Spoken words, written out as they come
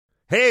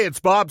Hey, it's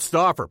Bob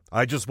Stauffer.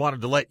 I just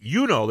wanted to let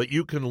you know that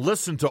you can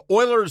listen to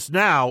Oilers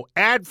Now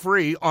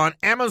ad-free on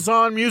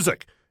Amazon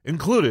Music,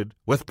 included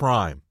with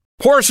Prime.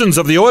 Portions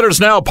of the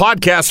Oilers Now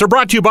podcast are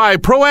brought to you by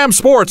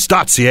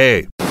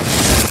ProAmSports.ca.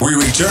 We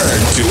return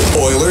to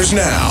Oilers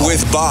Now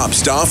with Bob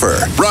Stauffer.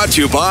 Brought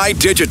to you by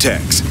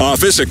Digitex.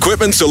 Office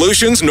Equipment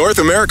Solutions North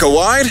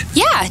America-wide?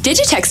 Yeah,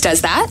 Digitex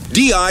does that.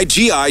 Digitex.ca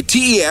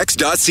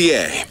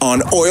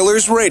on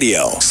Oilers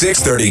Radio,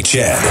 630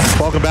 CHED.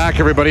 Welcome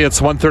back, everybody.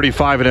 It's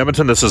 1:35 in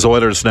Edmonton. This is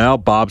Oilers Now.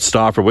 Bob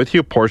Stauffer with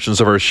you.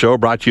 Portions of our show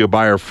brought to you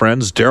by our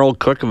friends Daryl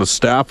Cook and the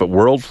staff at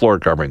World Floor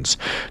Coverings.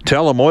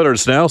 Tell them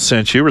Oilers Now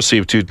sent you.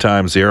 Receive 2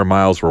 times the Air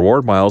Miles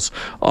reward miles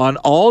on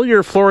all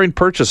your flooring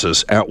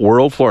purchases at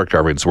World Floor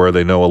Coverings, where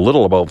they know a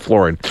little about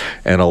flooring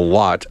and a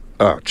lot,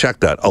 a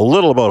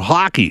little about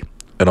hockey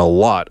and a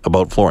lot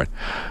about flooring.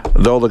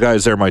 Though the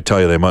guys there might tell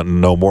you they might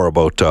know more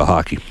about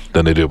hockey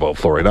than they do about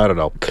flooring. I don't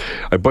know.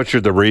 I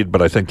butchered the read,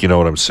 but I think you know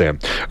what I'm saying.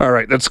 All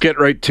right, let's get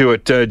right to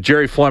it.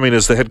 Jerry Fleming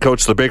is the head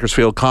coach of the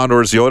Bakersfield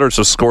Condors. The Oilers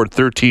have scored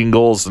 13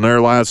 goals in their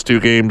last 2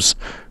 games.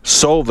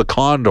 So have the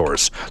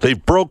Condors.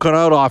 They've broken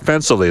out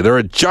offensively. They're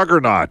a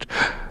juggernaut.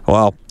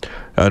 Well,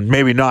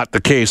 maybe not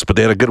the case, but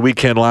they had a good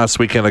weekend last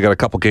weekend. They got a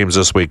couple games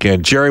this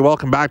weekend. Jerry,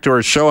 welcome back to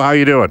our show. How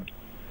you doing?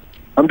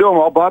 I'm doing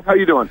well, Bob. How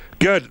you doing?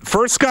 Good.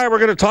 First guy we're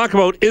going to talk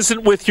about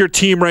isn't with your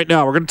team right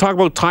now. We're going to talk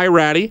about Ty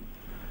Rattie.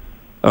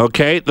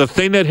 Okay? The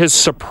thing that has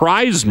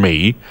surprised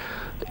me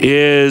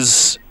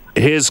is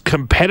his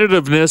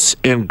competitiveness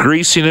and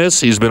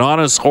greasiness. He's been on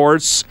his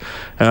horse,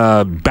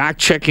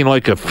 back-checking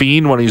like a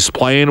fiend when he's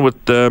playing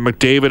with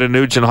McDavid and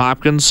Nugent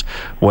Hopkins,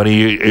 when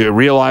he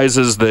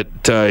realizes that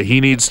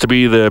he needs to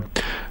be the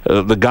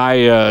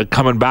guy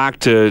coming back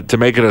to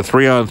make it a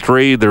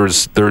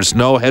 3-on-3. There's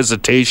no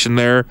hesitation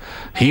there.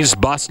 He's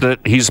busting it.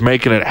 He's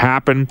making it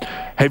happen.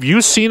 Have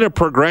you seen a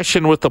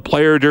progression with the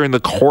player during the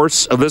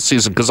course of this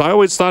season? Because I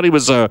always thought he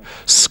was a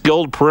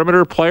skilled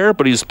perimeter player,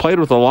 but he's played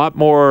with a lot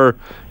more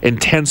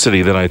intensity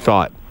than I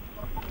thought.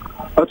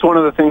 That's one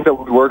of the things that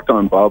we worked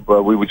on, Bob.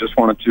 We just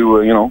wanted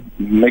to,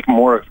 make him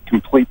more a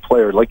complete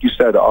player. Like you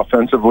said,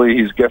 offensively,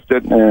 he's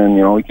gifted, and,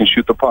 he can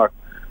shoot the puck.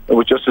 It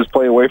was just his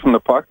play away from the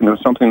puck, and it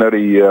was something that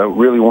he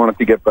really wanted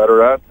to get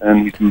better at,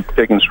 and he's been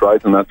taking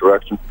strides in that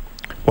direction.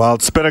 Well,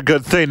 it's been a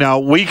good thing. Now,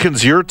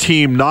 weakens your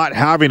team not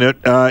having it.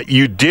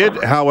 You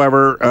did,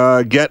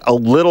 however, get a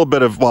little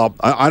bit of,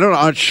 I'm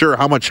not sure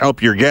how much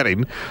help you're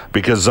getting,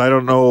 because I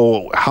don't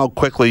know how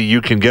quickly you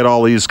can get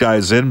all these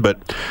guys in,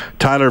 but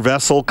Tyler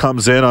Vessel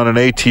comes in on an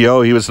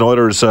ATO. He was an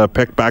Oilers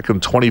pick back in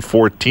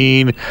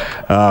 2014.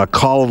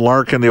 Colin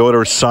Larkin, the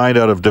Oilers signed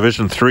out of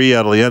Division III,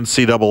 out of the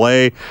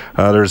NCAA.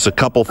 There's a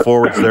couple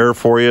forwards there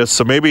for you.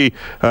 So maybe,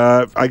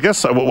 I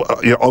guess,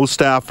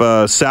 Ostaf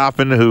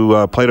Safin,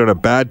 who played on a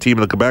bad team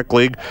in the Quebec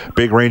League,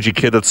 big rangy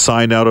kid that's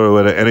signed out of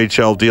an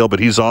NHL deal, but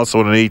he's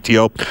also in an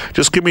ATO.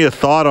 Just give me a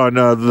thought on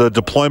the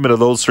deployment of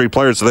those 3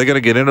 players. Are they going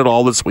to get in it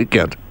all this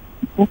weekend?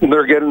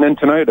 They're getting in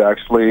tonight,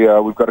 actually.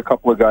 We've got a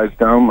couple of guys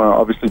down.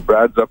 Obviously,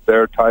 Brad's up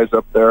there, Ty's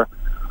up there.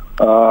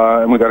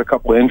 And we've got a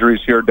couple of injuries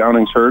here.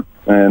 Downing's hurt,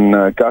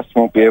 and Gus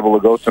won't be able to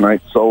go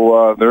tonight.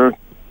 So they're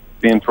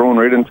being thrown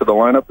right into the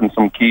lineup in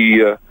some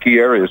key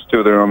areas,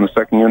 too. They're on the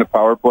second unit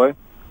power play.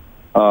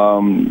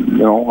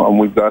 And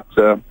we've got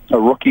a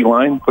rookie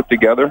line put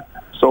together.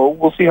 So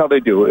we'll see how they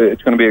do.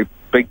 It's going to be a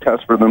big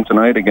test for them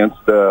tonight against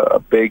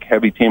a big,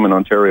 heavy team in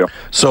Ontario.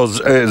 So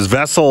is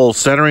Vessel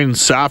centering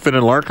Safin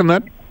and Larkin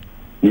then?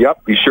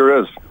 Yep, he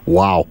sure is.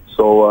 Wow.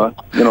 So,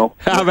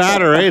 have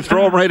at her, eh?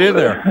 Throw him right in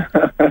there.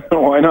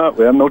 Why not?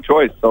 We have no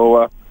choice.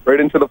 So, right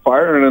into the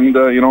fire, and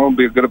it'll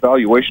be a good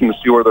evaluation to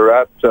see where they're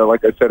at,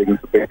 like I said,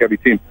 against a big, heavy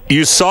team.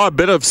 You saw a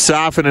bit of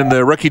Safin in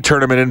the rookie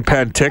tournament in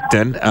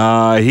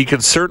Penticton. He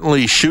can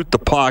certainly shoot the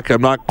puck.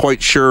 I'm not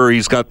quite sure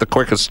he's got the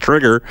quickest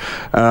trigger,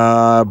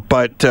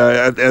 but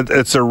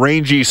it's a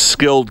rangy,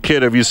 skilled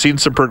kid. Have you seen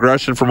some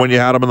progression from when you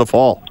had him in the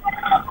fall?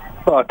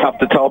 Tough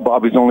to tell,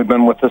 Bob. He's only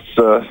been with us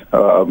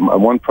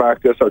 1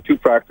 practice, or 2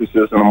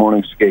 practices, and a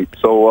morning skate.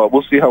 So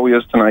we'll see how he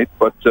is tonight.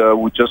 But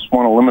we just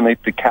want to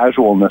eliminate the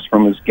casualness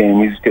from his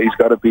game. He's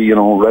got to be,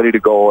 ready to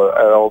go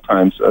at all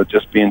times.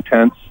 Just be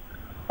intense.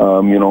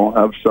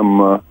 Have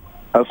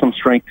some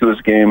strength to his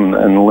game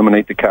and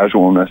eliminate the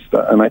casualness.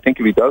 And I think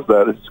if he does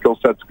that, his skill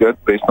set's good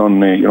based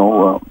on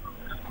the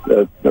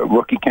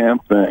rookie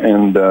camp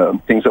and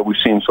things that we've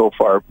seen so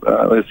far.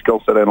 His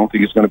skill set, I don't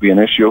think is going to be an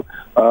issue.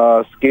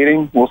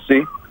 Skating, we'll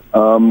see.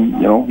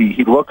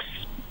 He looks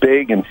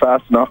big and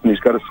fast enough, and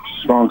he's got a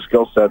strong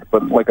skill set.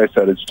 But like I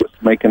said, it's just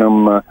making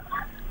him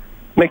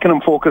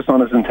focus on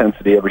his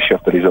intensity every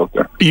shift that he's out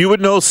there. You would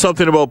know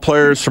something about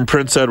players from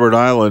Prince Edward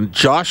Island.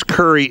 Josh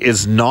Curry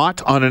is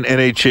not on an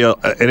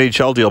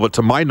NHL deal, but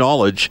to my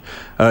knowledge,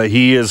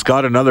 he has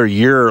got another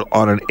year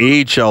on an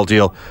AHL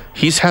deal.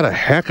 He's had a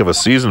heck of a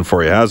season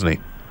for you, hasn't he?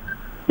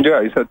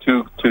 Yeah, he's had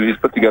two. He's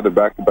put together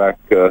back-to-back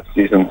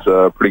seasons,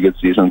 pretty good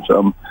seasons.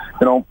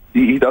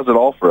 He does it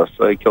all for us.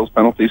 He kills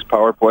penalties,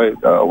 power play,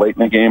 late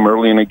in the game,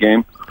 early in the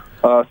game.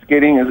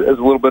 Skating is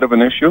a little bit of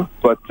an issue,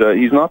 but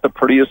he's not the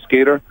prettiest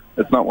skater.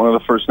 It's not one of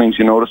the first things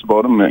you notice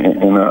about him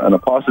in a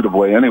positive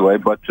way anyway,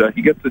 but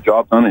he gets the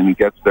job done and he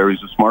gets there.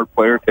 He's a smart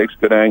player, takes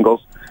good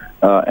angles,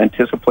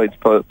 anticipates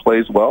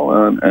plays well,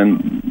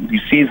 and he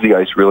sees the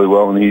ice really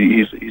well, and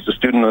he's a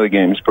student of the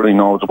game. He's a pretty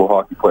knowledgeable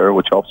hockey player,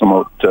 which helps him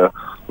out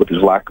with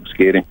his lack of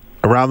skating.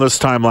 Around this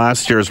time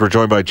last year, as we're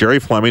joined by Jerry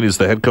Fleming, he's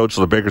the head coach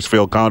of the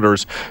Bakersfield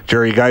Condors.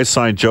 Jerry, you guys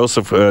signed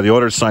the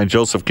Oilers signed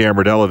Joseph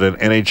Gambardella to an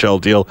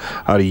NHL deal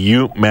out of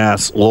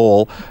UMass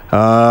Lowell.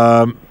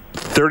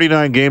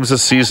 39 games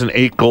this season,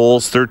 8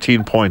 goals,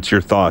 13 points.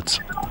 Your thoughts?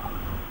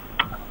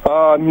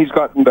 He's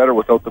gotten better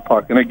without the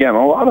puck. And again,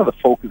 a lot of the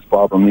focus,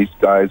 Bob, on these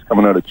guys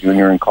coming out of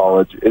junior and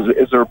college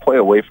is their play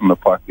away from the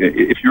puck.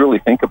 If you really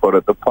think about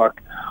it, the puck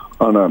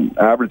on an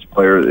average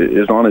player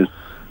is on his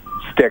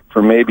stick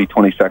for maybe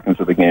 20 seconds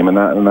of the game,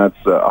 and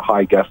that's a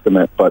high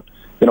guesstimate, but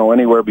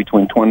anywhere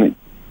between 10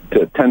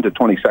 to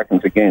 20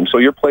 seconds a game. So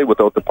your play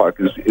without the puck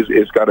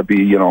is got to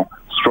be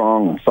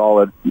strong and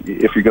solid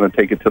if you're going to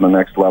take it to the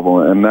next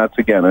level, and that's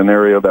again an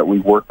area that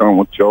we've worked on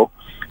with Joe,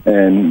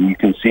 and you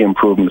can see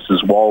improvements.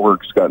 His wall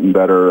work's gotten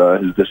better,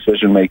 his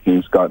decision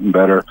making's gotten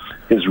better,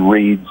 his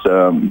reads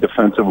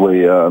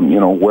defensively,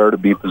 where to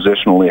be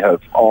positionally,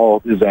 have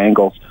all his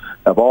angles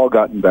have all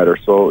gotten better.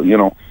 So,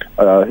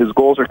 his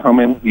goals are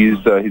coming. He's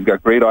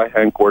got great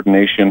eye-hand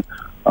coordination.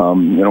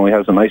 He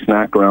has a nice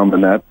knack around the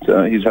net.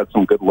 He's had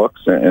some good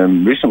looks,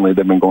 and recently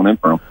they've been going in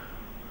for him.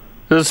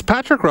 Does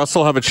Patrick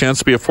Russell have a chance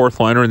to be a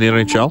fourth liner in the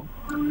NHL?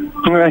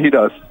 Yeah, he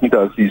does.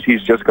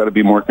 He's just got to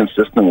be more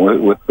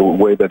consistent with the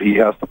way that he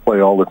has to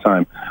play all the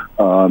time.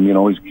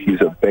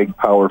 He's a big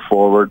power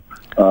forward.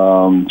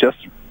 Just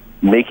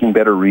making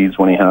better reads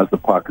when he has the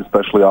puck,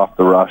 especially off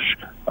the rush.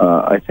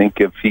 I think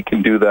if he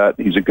can do that,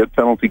 he's a good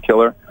penalty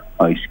killer.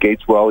 He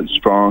skates well, he's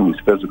strong,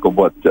 he's physical,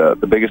 but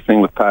the biggest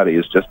thing with Patty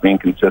is just being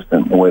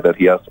consistent in the way that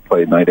he has to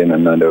play night in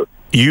and night out.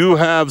 You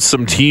have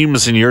some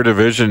teams in your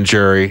division,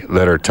 Jerry,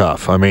 that are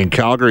tough. I mean,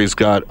 Calgary's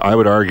got, I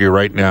would argue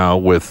right now,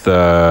 with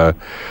Luke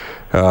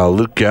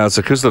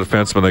Gazdic, who's the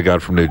defenseman they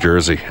got from New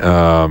Jersey?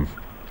 Prout.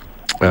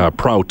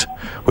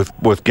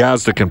 With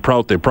Gazdic and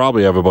Prout, they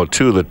probably have about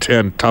 2 of the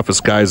 10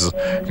 toughest guys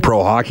in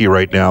pro hockey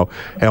right now.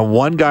 And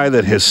one guy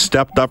that has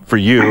stepped up for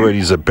you, and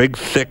he's a big,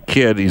 thick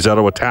kid, he's out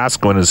of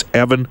Wetaskiwin, is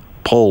Evan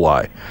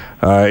Poli.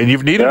 And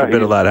you've needed a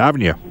bit of that,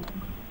 haven't you?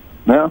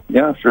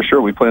 Yeah, for sure.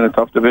 We play in a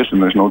tough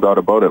division. There's no doubt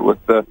about it. With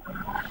the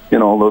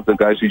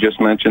guys you just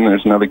mentioned,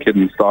 there's another kid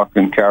in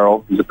Stockton,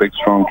 Carroll. He's a big,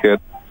 strong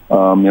kid.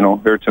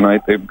 Here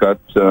tonight they've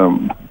got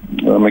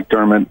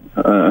McDermott,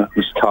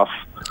 who's tough.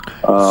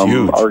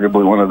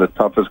 Arguably one of the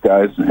toughest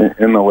guys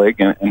in the league,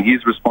 and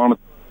he's responded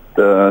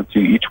to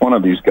each one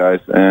of these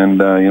guys,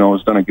 and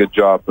has done a good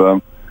job.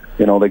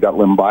 They got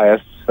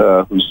Limbias,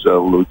 who's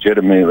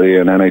legitimately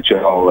an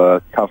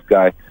NHL tough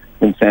guy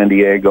in San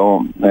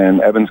Diego,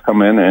 and Evans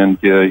come in and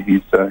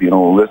he's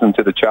risen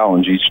to the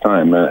challenge each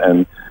time,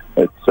 and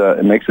it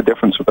makes a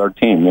difference with our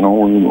team.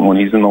 When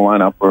he's in the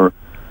lineup, we're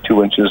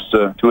 2 inches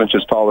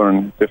taller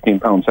and 15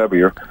 pounds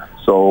heavier.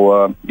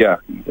 So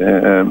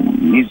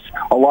he's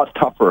a lot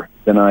tougher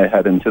than I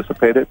had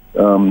anticipated.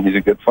 He's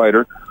a good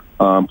fighter,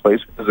 plays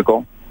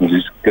physical.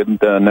 He's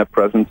good net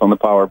presence on the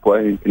power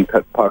play. He can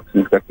cut pucks.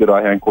 He's got good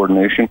eye-hand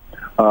coordination.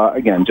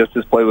 Again, just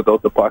his play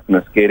without the puck and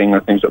the skating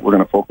are things that we're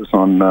going to focus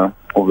on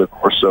over the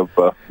course of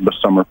the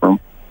summer for him.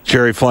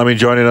 Jerry Fleming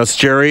joining us.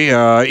 Jerry,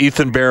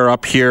 Ethan Bear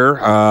up here.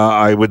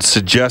 I would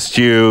suggest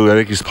I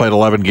think he's played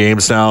 11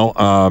 games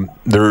now.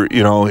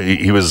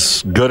 He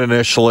was good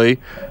initially.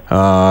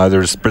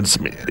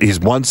 He's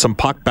won some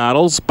puck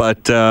battles,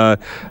 but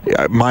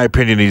my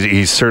opinion,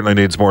 he certainly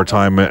needs more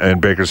time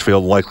in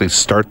Bakersfield, likely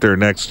start there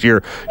next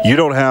year. You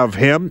don't have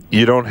him.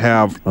 You don't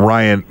have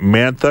Ryan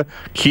Mantha.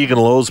 Keegan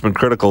Lowe's been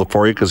critical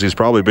for you because he's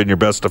probably been your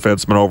best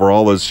defenseman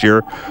overall this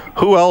year.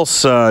 Who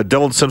else?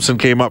 Dylan Simpson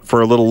came up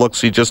for a little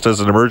look-see just as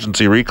an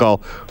emergency recall.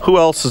 Who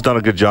else has done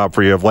a good job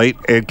for you of late?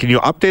 And can you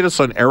update us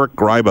on Eric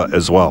Gryba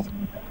as well?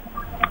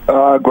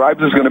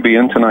 Grimes is going to be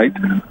in tonight.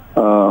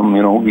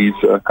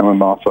 He's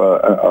coming off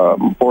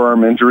a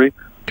forearm injury.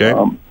 Okay.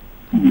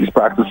 He's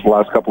practiced the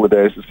last couple of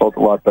days. He's felt a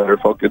lot better.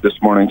 Felt good this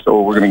morning.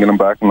 So we're going to get him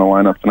back in the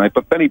lineup tonight.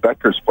 But Benny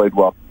Becker's played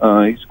well.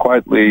 He's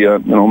quietly,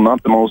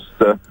 not the most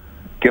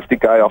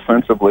gifted guy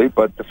offensively,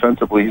 but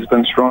defensively he's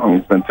been strong.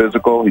 He's been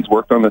physical. He's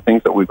worked on the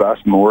things that we've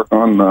asked him to work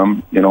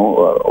on,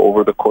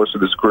 over the course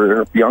of his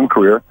young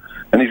career,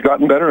 and he's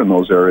gotten better in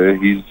those areas.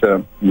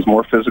 He's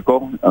more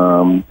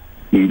physical.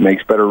 He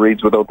makes better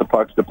reads without the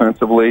pucks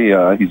defensively.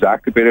 He's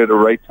activated at the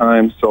right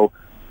time. So,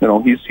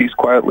 he's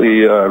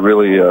quietly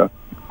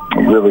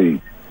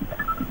really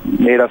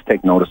made us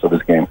take notice of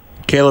his game.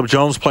 Caleb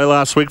Jones play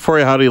last week for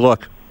you. How did he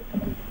look?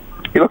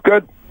 He looked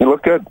good.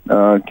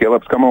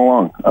 Caleb's coming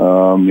along.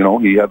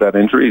 He had that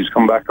injury. He's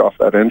come back off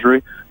that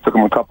injury. Took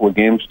him a couple of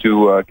games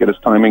to get his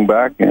timing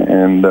back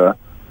and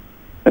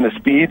his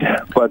speed.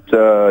 But,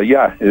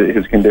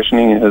 his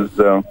conditioning is,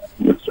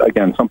 it's,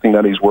 again, something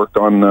that he's worked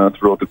on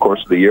throughout the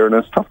course of the year. And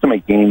it's tough to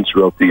make gains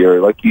throughout the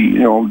year. Like,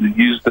 you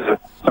use the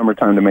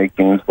summertime to make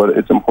gains, but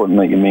it's important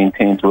that you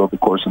maintain throughout the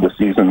course of the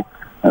season.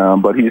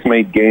 but he's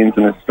made gains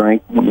in his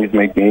strength, and he's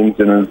made gains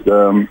in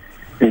his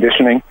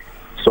conditioning.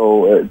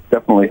 So it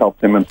definitely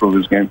helped him improve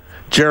his game.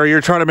 Jerry,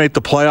 you're trying to make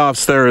the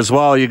playoffs there as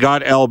well. You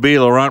got LB,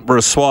 Laurent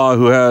Brossoit,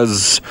 who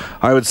has,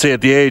 I would say,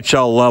 at the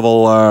AHL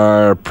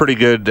level, pretty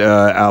good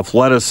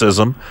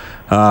athleticism.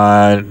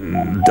 I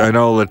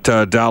know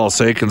that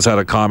Dallas Aikens had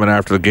a comment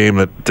after the game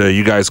that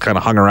you guys kind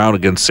of hung around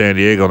against San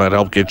Diego, and that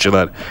helped get you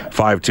that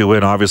 5-2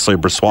 win. Obviously,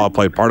 Brossoit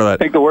played part of that. I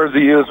think the words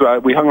he used,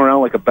 we hung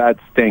around like a bad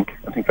stink.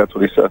 I think that's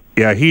what he said.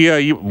 Yeah,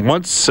 he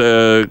once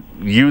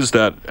used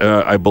that,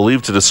 I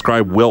believe, to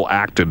describe Will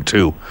Acton,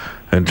 too,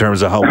 in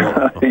terms of how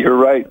well... You're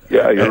right.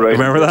 Yeah, you're right.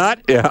 Remember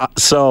that? Yeah.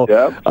 So,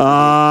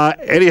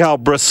 anyhow,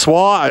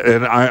 Brossoit,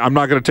 and I'm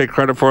not going to take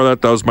credit for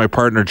that. That was my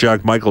partner,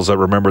 Jack Michaels, that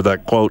remembered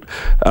that quote.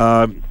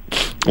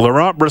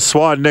 Laurent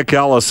Brossoit, Nick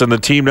Ellis, and the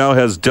team now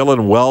has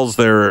Dylan Wells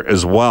there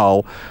as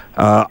well.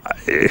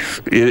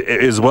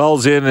 Is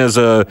Wells in as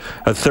a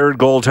third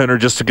goaltender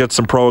just to get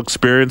some pro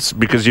experience?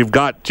 Because you've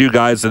got two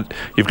guys that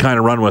you've kind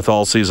of run with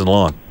all season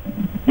long.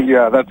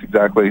 Yeah, that's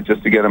exactly,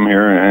 just to get him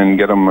here and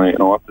get him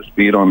up to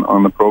speed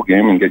on the pro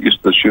game and get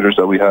used to the shooters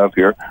that we have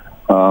here.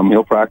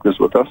 He'll practice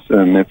with us,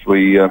 and if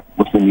we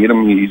need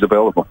him, he's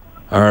available.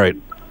 All right.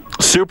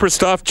 Super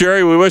stuff,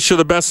 Jerry. We wish you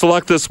the best of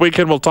luck this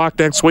weekend. We'll talk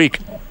next week.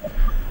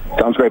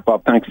 Sounds great,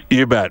 Bob. Thanks.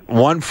 You bet.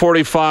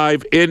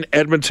 1:45 in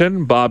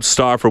Edmonton. Bob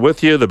Stauffer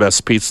with you. The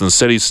best pizza in the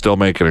city, still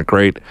making it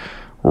great.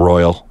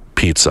 Royal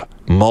Pizza.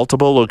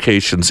 Multiple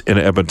locations in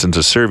Edmonton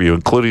to serve you,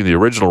 including the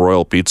original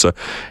Royal Pizza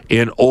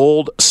in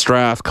Old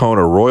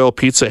Strathcona. Royal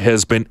Pizza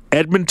has been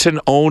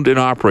Edmonton-owned and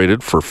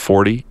operated for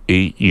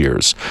 48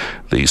 years.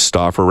 The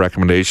Stauffer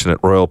recommendation at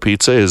Royal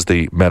Pizza is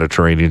the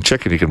Mediterranean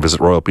chicken. You can visit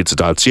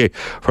royalpizza.ca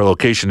for a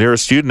location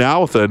nearest you.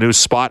 Now with a new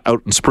spot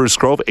out in Spruce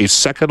Grove, a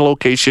second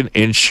location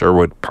in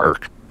Sherwood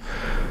Park.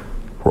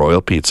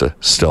 Royal Pizza,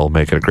 still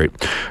making it great.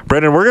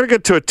 Brendan, we're going to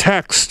get to a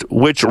text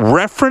which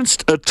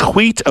referenced a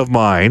tweet of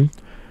mine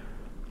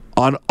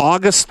on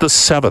August the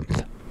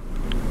 7th.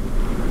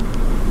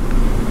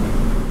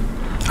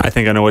 I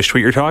think I know which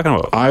tweet you're talking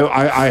about.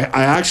 I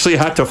actually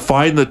had to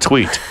find the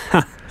tweet.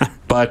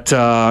 But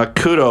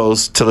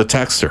kudos to the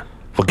texter.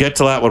 We'll get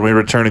to that when we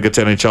return and get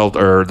to NHL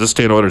or this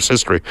day in Oilers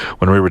history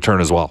when we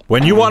return as well.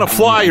 When you want to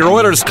fly your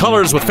Oilers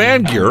colors with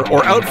fan gear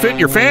or outfit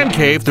your fan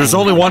cave, there's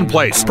only one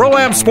place: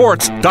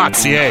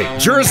 ProAmSports.ca.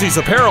 Jerseys,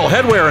 apparel,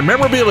 headwear, and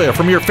memorabilia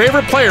from your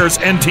favorite players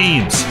and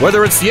teams.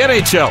 Whether it's the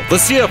NHL, the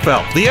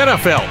CFL, the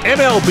NFL,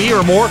 MLB,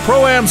 or more,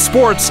 Pro-Am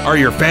Sports are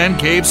your fan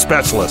cave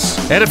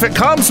specialists. And if it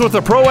comes with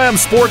a Pro-Am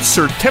Sports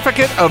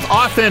certificate of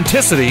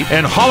authenticity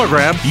and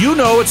hologram, you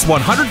know it's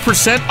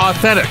 100%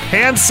 authentic,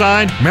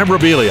 hand-signed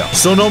memorabilia.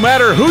 So no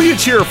matter who you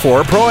cheer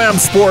for, Pro-Am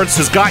Sports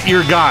has got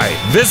your guy.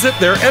 Visit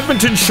their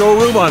Edmonton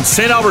showroom on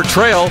St. Albert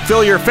Trail.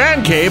 Fill your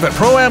fan cave at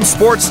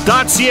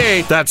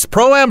ProAmSports.ca. That's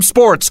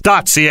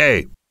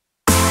ProAmSports.ca.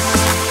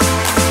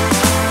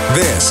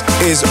 This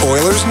is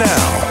Oilers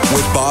Now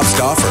with Bob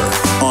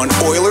Stauffer on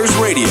Oilers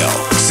Radio,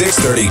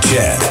 630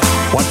 CHED.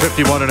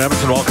 1:51 in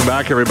Edmonton. Welcome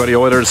back, everybody.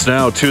 Oilers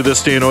Now to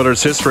this day in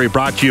Oilers history,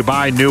 brought to you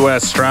by New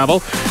West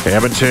Travel,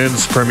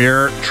 Edmonton's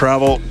premier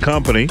travel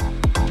company.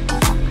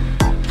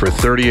 For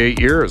 38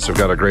 years, we've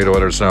got a great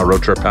Oilers Now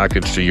road trip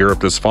package to Europe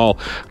this fall.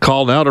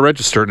 Call now to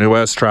register at New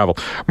West Travel.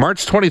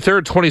 March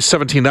 23rd,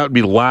 2017, that would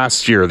be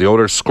last year. The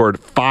Oilers scored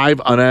 5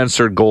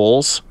 unanswered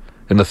goals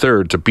in the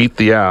third to beat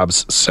the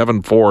Abs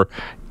 7-4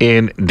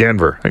 in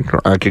Denver.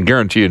 I can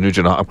guarantee you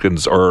Nugent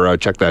Hopkins, or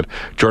check that,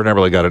 Jordan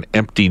Eberle got an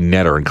empty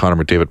netter and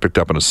Connor McDavid picked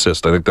up an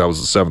assist. I think that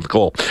was the 7th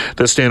goal.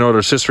 This day in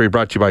Oilers history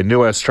brought to you by New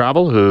West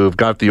Travel, who've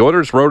got the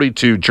Oilers roadie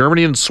to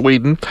Germany and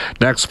Sweden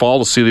next fall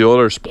to see the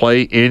Oilers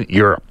play in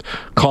Europe.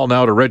 Call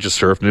now to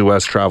register if New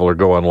West Travel, or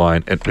go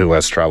online at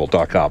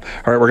newwesttravel.com.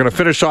 All right, we're going to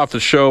finish off the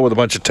show with a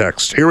bunch of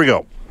texts. Here we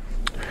go.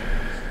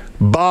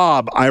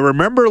 Bob, I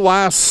remember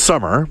last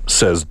summer,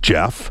 says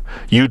Jeff,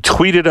 you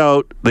tweeted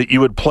out that you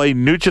would play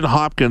Nugent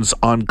Hopkins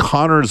on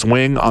Connor's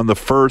wing on the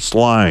first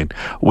line.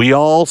 We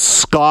all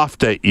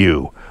scoffed at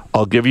you.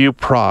 I'll give you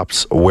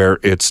props where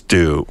it's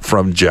due.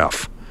 From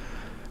Jeff.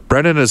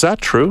 Brendan, is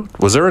that true?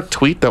 Was there a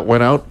tweet that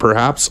went out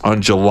perhaps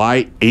on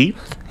July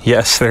 8th?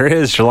 Yes, there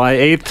is. July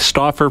 8th,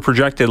 Stauffer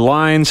projected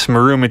lines,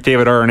 Maroon,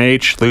 McDavid,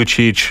 RNH,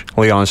 Lucic,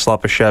 Leon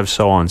Slapashev,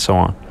 so on and so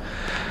on.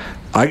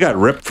 I got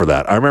ripped for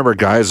that. I remember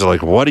guys are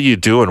like, what are you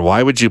doing?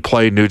 Why would you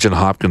play Nugent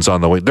Hopkins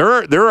on the wing?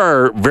 There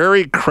are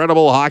very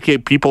credible hockey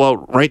people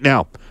out right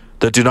now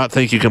that do not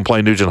think you can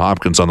play Nugent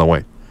Hopkins on the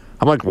wing.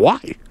 I'm like, why?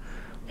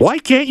 Why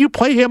can't you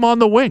play him on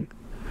the wing?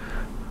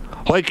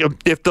 Like,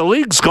 if the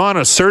league's gone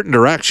a certain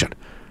direction,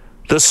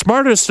 the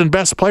smartest and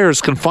best players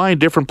can find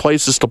different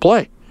places to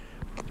play.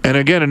 And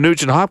again, in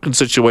Nugent Hopkins'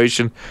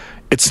 situation,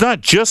 it's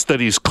not just that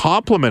he's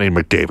complimenting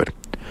McDavid.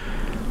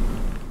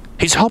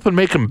 He's helping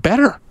make him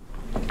better.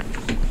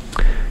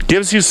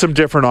 Gives you some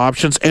different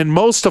options, and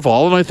most of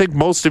all, and I think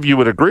most of you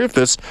would agree with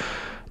this,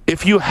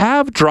 if you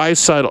have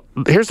Draisaitl,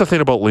 here's the thing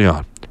about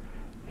Leon.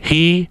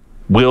 He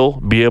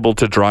will be able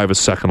to drive a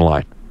second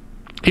line.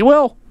 He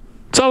will.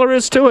 That's all there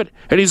is to it.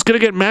 And he's going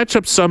to get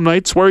matchups some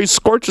nights where he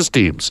scorches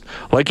teams,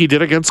 like he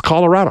did against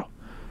Colorado.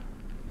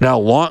 Now,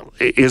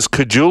 is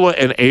Caggiula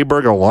and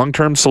Aberg a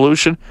long-term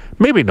solution?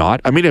 Maybe not.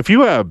 I mean, if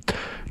you have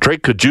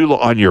Drake Caggiula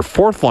on your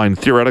fourth line,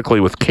 theoretically,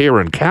 with Khaira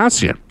and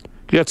Kassian,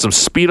 you got some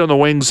speed on the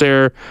wings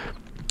there,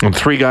 and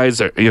three guys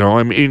that,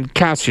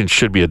 Kassian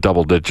should be a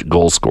double-digit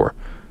goal scorer.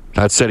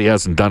 That said, he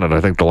hasn't done it,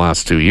 I think, the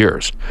last 2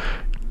 years.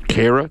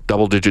 Khaira,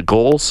 double-digit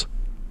goals.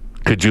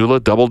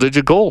 Caggiula,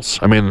 double-digit goals.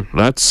 I mean,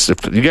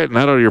 if you get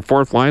that out of your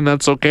fourth line,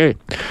 that's okay.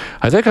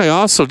 I think I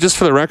also, just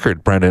for the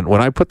record, Brendan, when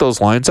I put those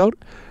lines out,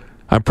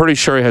 I'm pretty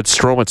sure I had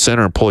Strome at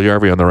center and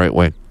Puljujarvi on the right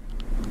wing.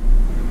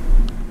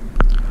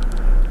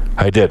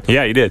 I did.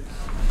 Yeah, you did.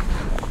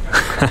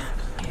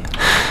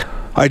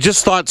 I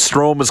just thought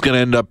Strome was going to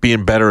end up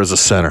being better as a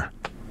center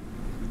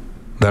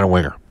than a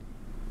winger.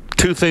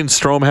 Two things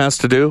Strome has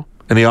to do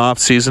in the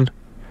offseason.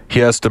 He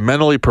has to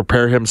mentally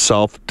prepare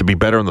himself to be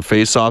better in the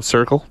face-off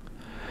circle,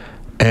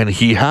 and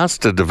he has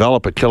to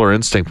develop a killer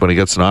instinct when he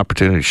gets an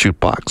opportunity to shoot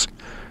pucks.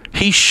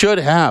 He should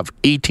have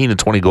 18 to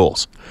 20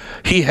 goals.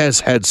 He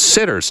has had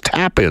sitters,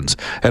 tap-ins,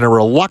 and a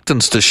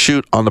reluctance to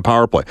shoot on the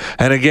power play.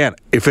 And again,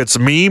 if it's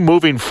me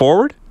moving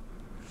forward,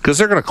 because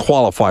they're going to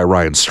qualify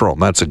Ryan Strome,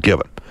 that's a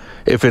given.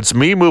 If it's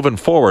me moving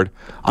forward,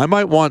 I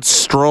might want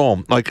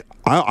Strome. Like,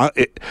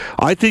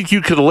 I think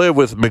you could live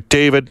with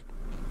McDavid,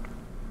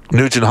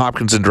 Nugent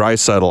Hopkins, and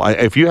Draisaitl.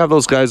 If you have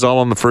those guys all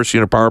on the first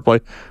unit power play,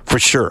 for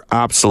sure,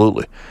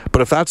 absolutely.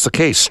 But if that's the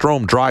case,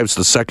 Strome drives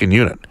the second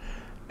unit.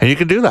 And you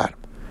can do that.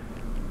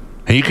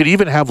 And you could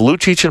even have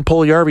Lucic and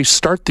Puljujarvi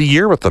start the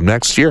year with them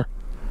next year.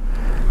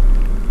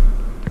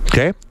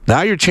 Okay?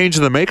 Now you're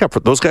changing the makeup.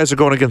 Those guys are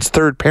going against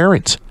third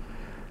pairings.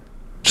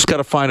 Just got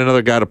to find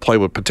another guy to play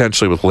with,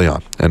 potentially with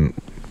Leon. And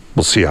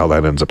we'll see how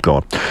that ends up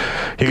going.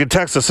 You can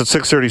text us at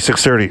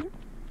 630.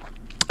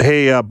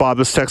 Hey, Bob,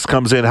 this text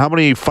comes in. How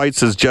many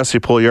fights has Jesse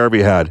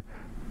Puljujarvi had?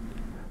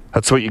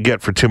 That's what you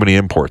get for too many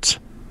imports.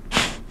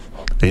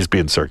 He's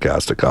being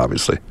sarcastic,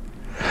 obviously.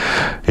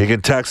 You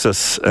can text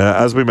us,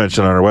 as we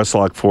mentioned, on our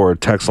Westlock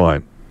Ford text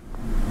line.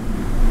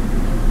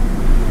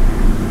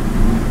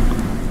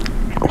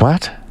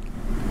 What?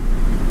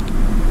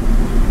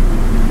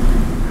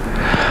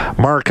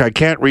 Mark, I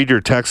can't read your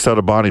text out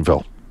of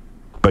Bonnyville,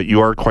 but you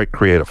are quite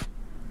creative.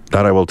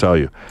 That I will tell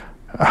you.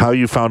 How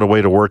you found a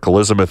way to work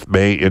Elizabeth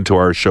May into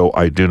our show,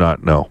 I do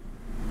not know.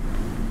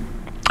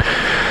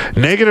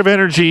 Negative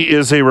energy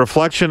is a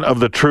reflection of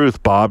the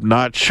truth, Bob,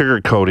 not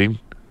sugarcoating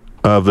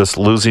of this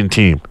losing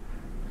team.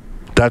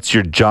 That's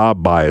your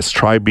job bias.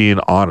 Try being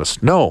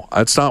honest. No,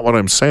 that's not what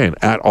I'm saying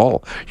at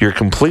all. You're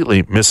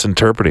completely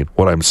misinterpreting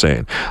what I'm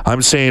saying.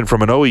 I'm saying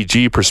from an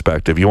OEG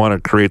perspective, you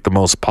want to create the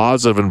most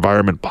positive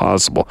environment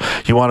possible.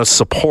 You want to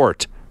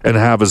support and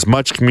have as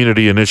much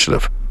community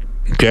initiative.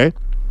 Okay?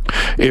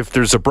 If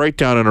there's a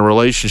breakdown in a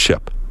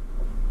relationship,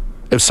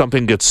 if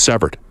something gets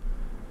severed,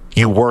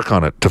 you work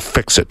on it to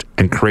fix it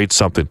and create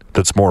something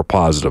that's more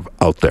positive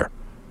out there.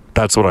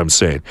 That's what I'm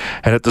saying.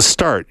 And at the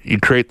start, you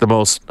create the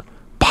most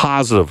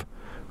positive.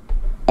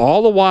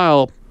 All the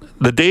while,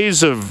 the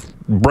days of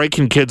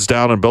breaking kids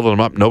down and building them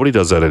up, nobody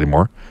does that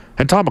anymore.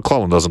 And Tom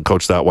McClellan doesn't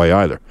coach that way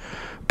either.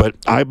 But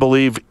I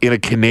believe in a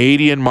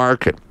Canadian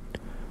market,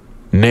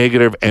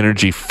 negative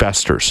energy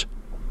festers.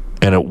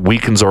 And it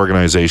weakens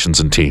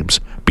organizations and teams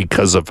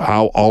because of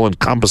how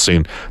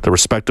all-encompassing the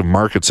respective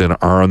markets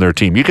are on their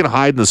team. You can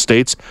hide in the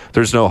States.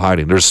 There's no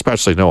hiding. There's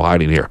especially no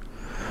hiding here.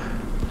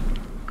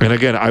 And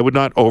again, I would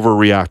not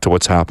overreact to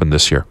what's happened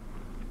this year.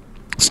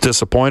 It's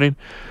disappointing.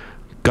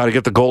 Got to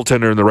get the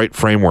goaltender in the right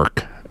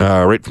framework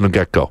right from the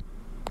get-go.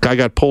 Guy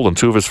got pulled in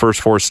 2 of his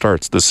first 4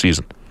 starts this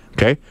season.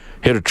 Okay?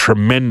 Hit a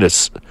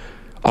tremendous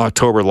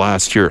October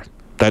last year.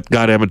 That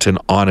got Edmonton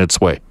on its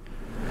way.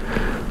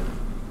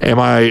 Am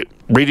I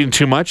reading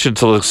too much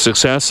into the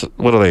success?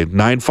 What are they,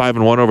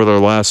 9-5-1 over their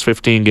last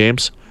 15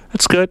 games?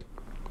 That's good.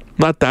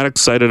 Not that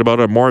excited about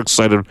it. I'm more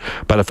excited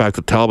by the fact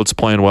that Talbot's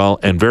playing well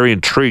and very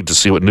intrigued to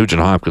see what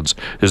Nugent Hopkins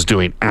is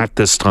doing at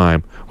this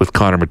time with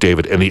Connor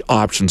McDavid and the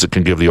options it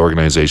can give the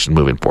organization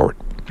moving forward.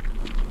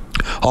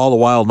 All the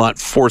while not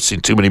forcing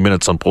too many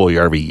minutes on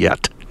Puljujarvi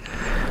yet.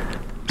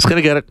 He's going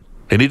to get it.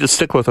 They need to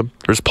stick with him.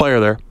 There's a player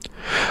there.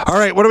 All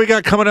right, what do we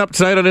got coming up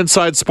tonight on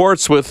Inside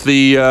Sports with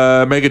the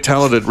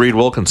mega-talented Reed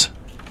Wilkins?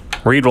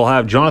 Reed will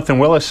have Jonathan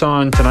Willis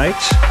on tonight.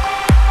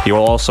 He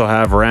will also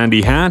have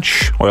Randy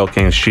Hatch, Oil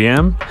Kings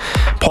GM.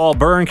 Paul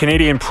Byrne,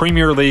 Canadian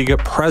Premier League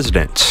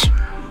President.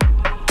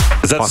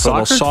 Is that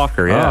soccer?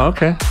 Soccer, yeah. Oh,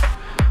 okay.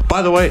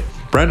 By the way,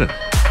 Brendan,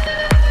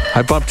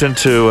 I bumped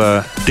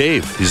into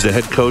Dave. He's the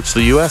head coach of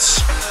the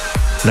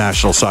U.S.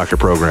 National Soccer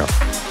Program.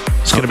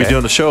 He's going to be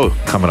doing the show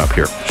coming up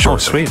here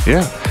shortly. Oh, sweet.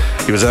 Yeah.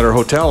 He was at our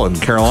hotel in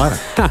Carolina.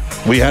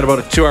 We had about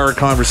a 2-hour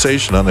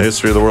conversation on the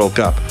history of the World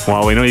Cup.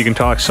 Well, we know you can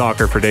talk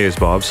soccer for days,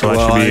 Bob, so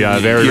that should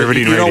be very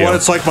riveting radio. You know what?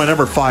 It's like my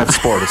number 5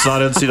 sport. It's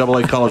not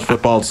NCAA college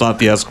football. It's not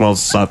the Eskimos.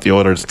 It's not the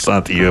Oilers. It's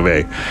not the U of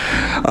A.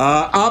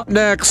 Up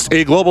next,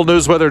 a global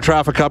news weather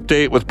traffic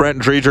update with Brent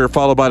Dreger,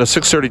 followed by the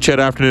 6:30 CHED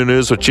Afternoon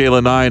News with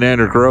Jalen Nye and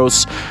Andrew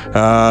Gross.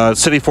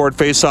 City Ford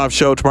Face-Off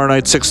Show tomorrow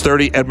night,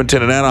 6:30,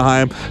 Edmonton and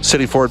Anaheim.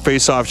 City Ford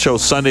Face-Off Show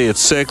Sunday at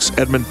 6.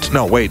 Edmonton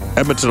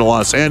and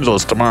Los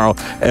Angeles tomorrow.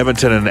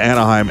 Edmonton and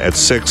Anaheim at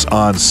 6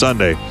 on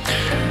Sunday.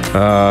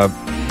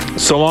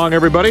 So long,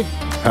 everybody.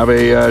 Have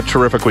a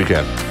terrific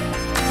weekend.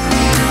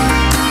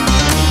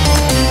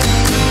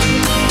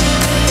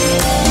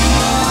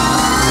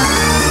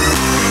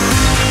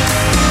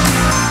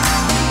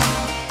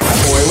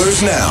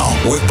 Now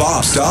with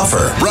Bob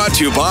Stauffer. Brought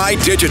to you by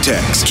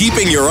Digitex.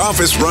 Keeping your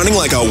office running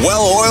like a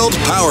well-oiled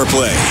power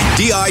play.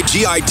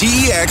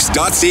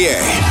 digitex.ca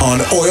on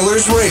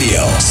Oilers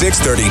Radio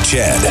 630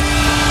 CHED.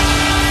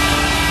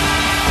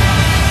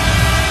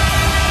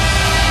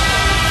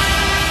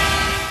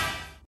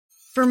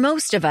 For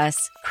most of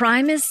us,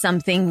 crime is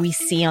something we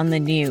see on the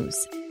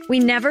news. We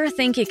never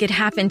think it could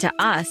happen to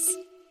us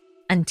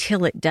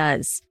until it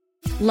does.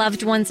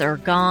 Loved ones are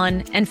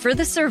gone, and for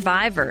the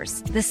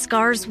survivors, the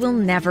scars will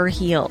never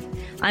heal.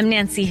 I'm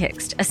Nancy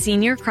Hixt, a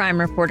senior crime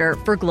reporter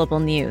for Global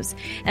News.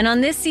 And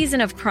on this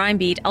season of Crime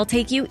Beat, I'll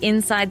take you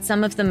inside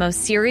some of the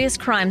most serious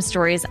crime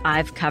stories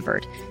I've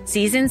covered.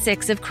 Season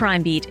 6 of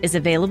Crime Beat is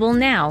available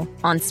now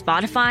on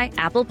Spotify,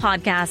 Apple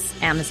Podcasts,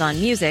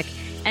 Amazon Music,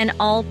 and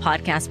all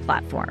podcast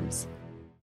platforms.